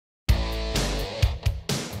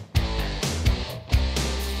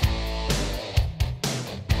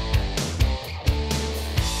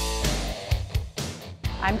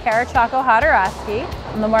I'm Chackos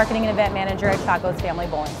I'm the Marketing and Event Manager at Chackos Family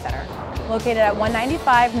Bowling Center, located at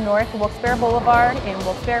 195 North Wilkes Barre Boulevard in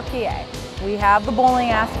Wilkes Barre, PA. We have the bowling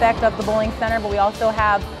aspect of the bowling center, but we also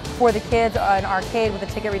have, for the kids, an arcade with a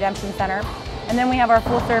ticket redemption center. And then we have our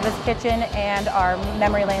full-service kitchen and our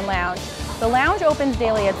memory lane lounge. The lounge opens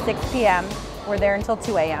daily at 6 p.m. We're there until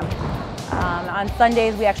 2 a.m. On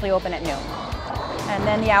Sundays, we actually open at noon. And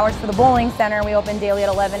then the hours for the bowling center, we open daily at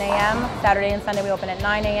 11 a.m. Saturday and Sunday, we open at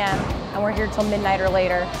 9 a.m. And we're here till midnight or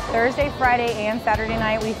later. Thursday, Friday, and Saturday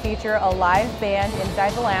night, we feature a live band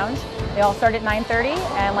inside the lounge. They all start at 9:30,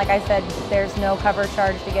 and like I said, there's no cover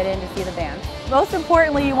charge to get in to see the band. Most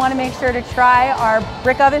importantly, you want to make sure to try our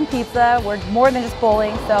brick oven pizza. We're more than just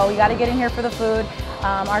bowling, so you got to get in here for the food.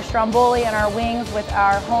 Our stromboli and our wings with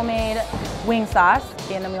our homemade wing sauce,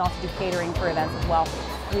 and then we also do catering for events as well.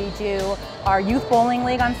 We do our youth bowling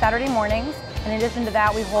league on Saturday mornings. In addition to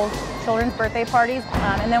that, we hold children's birthday parties,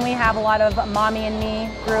 and then we have a lot of mommy and me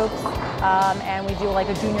groups, and we do like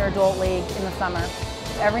a junior adult league in the summer.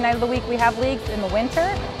 Every night of the week we have leagues in the winter.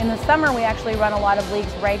 In the summer we actually run a lot of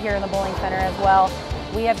leagues right here in the bowling center as well.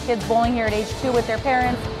 We have kids bowling here at age 2 with their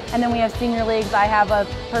parents, and then we have senior leagues. I have a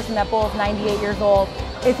person that bowls 98 years old.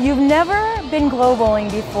 If you've never been glow bowling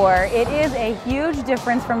before, it is a huge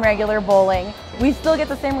difference from regular bowling. We still get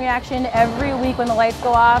the same reaction every week when the lights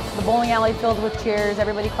go off. The bowling alley fills with cheers,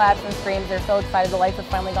 everybody claps and screams. They're so excited the lights have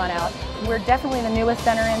finally gone out. We're definitely the newest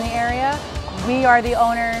center in the area. We are the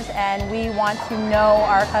owners, and we want to know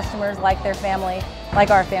our customers like their family,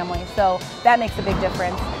 like our family. So that makes a big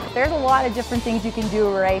difference. There's a lot of different things you can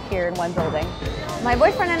do right here in one building. My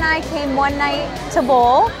boyfriend and I came one night to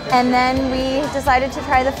bowl, and then we decided to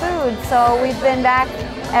try the food. So we've been back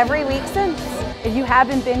every week since. If you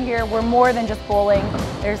haven't been here, we're more than just bowling.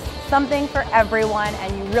 There's something for everyone,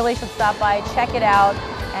 and you really should stop by, check it out,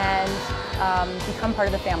 and become part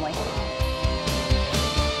of the family.